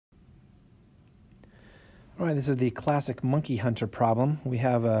All right, this is the classic monkey hunter problem. We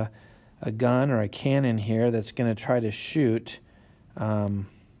have a gun or a cannon here that's going to try to shoot, right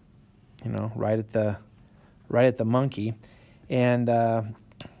at the monkey, and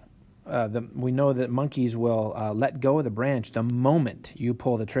we know that monkeys will let go of the branch the moment you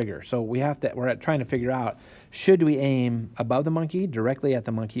pull the trigger. So we're trying to figure out, should we aim above the monkey, directly at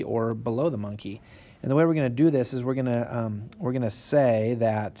the monkey, or below the monkey? And the way we're going to do this is we're going to say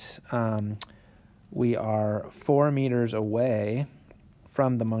that we are 4 meters away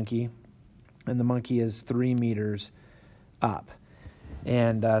from the monkey, and the monkey is 3 meters up.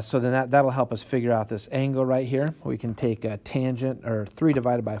 And so then that'll help us figure out this angle right here. We can take a tangent, or 3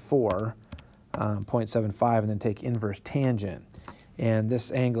 divided by 4, 0.75, and then take inverse tangent. And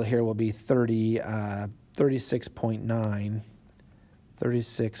this angle here will be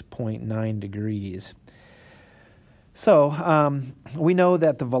 36.9 degrees. So we know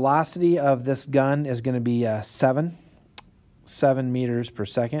that the velocity of this gun is going to be 7 meters per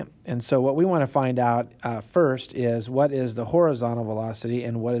second. And so what we want to find out first is what is the horizontal velocity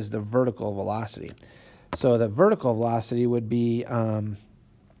and what is the vertical velocity. So the vertical velocity would be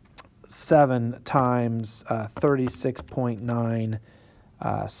 7 times 36.9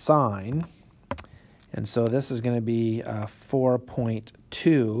 sine. And so this is going to be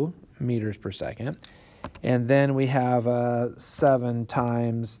 4.2 meters per second. And then we have 7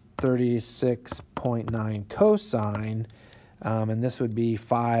 times 36.9 cosine, and this would be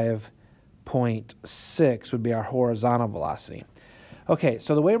 5.6 would be our horizontal velocity. Okay,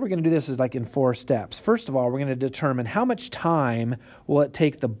 so the way we're going to do this is like in 4 steps. First of all, we're going to determine how much time will it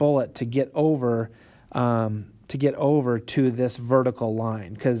take the bullet to get over to this vertical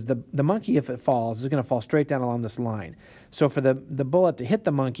line, because the monkey, if it falls, is going to fall straight down along this line. So for the bullet to hit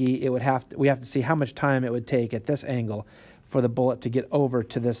the monkey, we have to see how much time it would take at this angle for the bullet to get over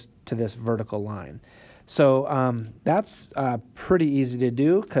to this vertical line. So that's pretty easy to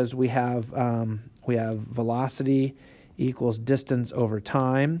do, because we have velocity equals distance over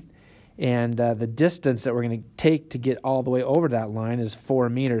time, and the distance that we're going to take to get all the way over that line is 4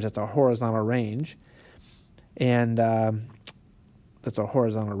 meters. That's our horizontal range. And that's our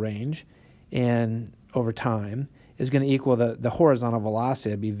horizontal range, and over time is going to equal the horizontal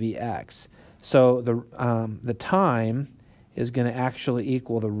velocity. That'd be Vx. So the time is going to actually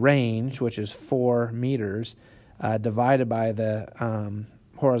equal the range, which is 4 meters, divided by the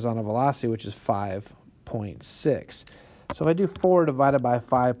horizontal velocity, which is 5.6. So if I do 4 divided by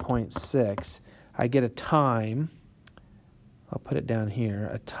 5.6, I get a time. I'll put it down here.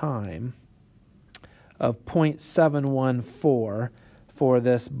 A time of 0.714 for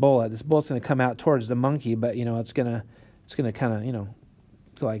this bullet. This bullet's going to come out towards the monkey, but it's going to kind of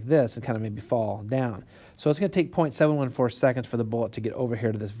go like this and kind of maybe fall down. So it's going to take 0.714 seconds for the bullet to get over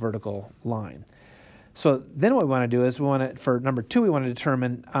here to this vertical line. So then what we want to do is for number 2, we want to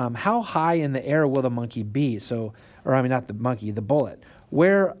determine how high in the air will the monkey be. Not the monkey, the bullet.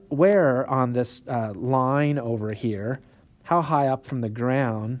 Where on this line over here, how high up from the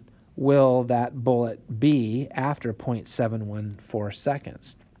ground will that bullet be after 0.714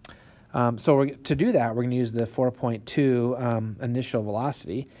 seconds? So to do that, we're going to use the 4.2 initial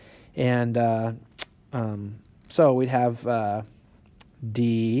velocity. And so we'd have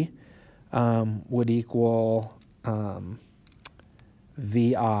D would equal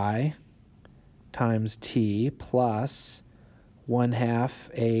VI times T plus 1/2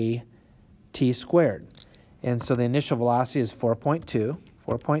 a T squared. And so the initial velocity is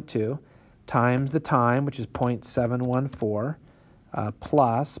 4.2 times the time, which is 0.714,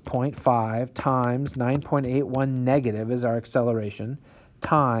 plus 0.5 times 9.81 negative is our acceleration,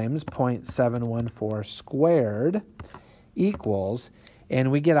 times 0.714 squared equals,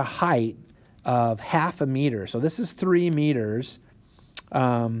 and we get a height of 1/2 meter. So this is 3 meters.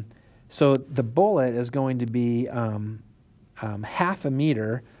 So the bullet is going to be 1/2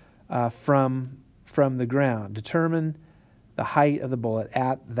 meter from the ground. Determine the height of the bullet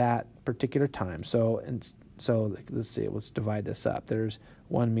at that particular time. So let's see, let's divide this up. There's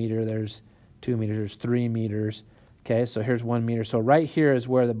 1 meter, there's 2 meters, there's 3 meters. Okay, so here's 1 meter. So right here is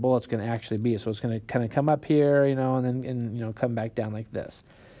where the bullet's going to actually be. So it's going to kind of come up here, and then come back down like this.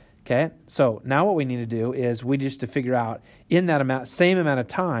 Okay, so now what we need to do is we just to figure out in that same amount of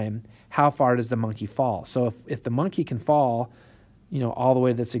time, how far does the monkey fall? So if the monkey can fall, all the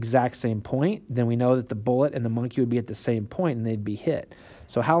way to this exact same point, then we know that the bullet and the monkey would be at the same point and they'd be hit.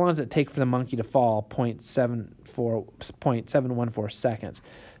 So how long does it take for the monkey to fall? 0.714 seconds.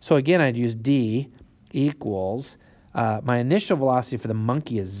 So again, I'd use D equals, my initial velocity for the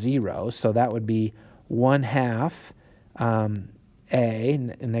monkey is 0, so that would be 1/2 a,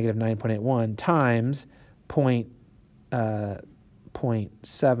 negative 9.81, times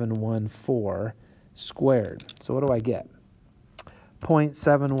 0.714 squared. So what do I get?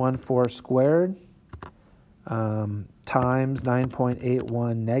 0.714 squared times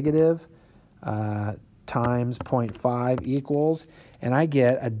 9.81 negative times 0.5 equals, and I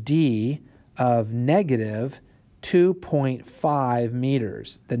get a D of negative 2.5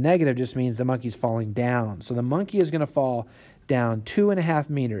 meters. The negative just means the monkey's falling down. So the monkey is going to fall down 2.5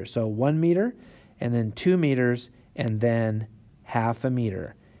 meters. So 1 meter, and then 2 meters, and then half a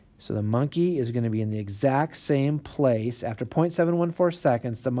meter. So the monkey is going to be in the exact same place. After 0.714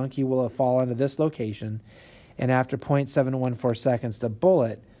 seconds, the monkey will have fallen to this location. And after 0.714 seconds, the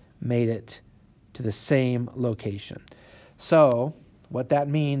bullet made it to the same location. So what that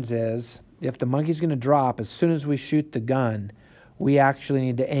means is if the monkey's going to drop as soon as we shoot the gun, we actually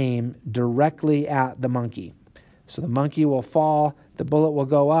need to aim directly at the monkey. So the monkey will fall, the bullet will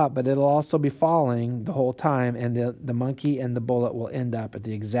go up, but it'll also be falling the whole time, and the monkey and the bullet will end up at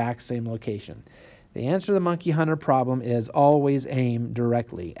the exact same location. The answer to the monkey hunter problem is always aim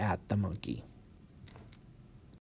directly at the monkey.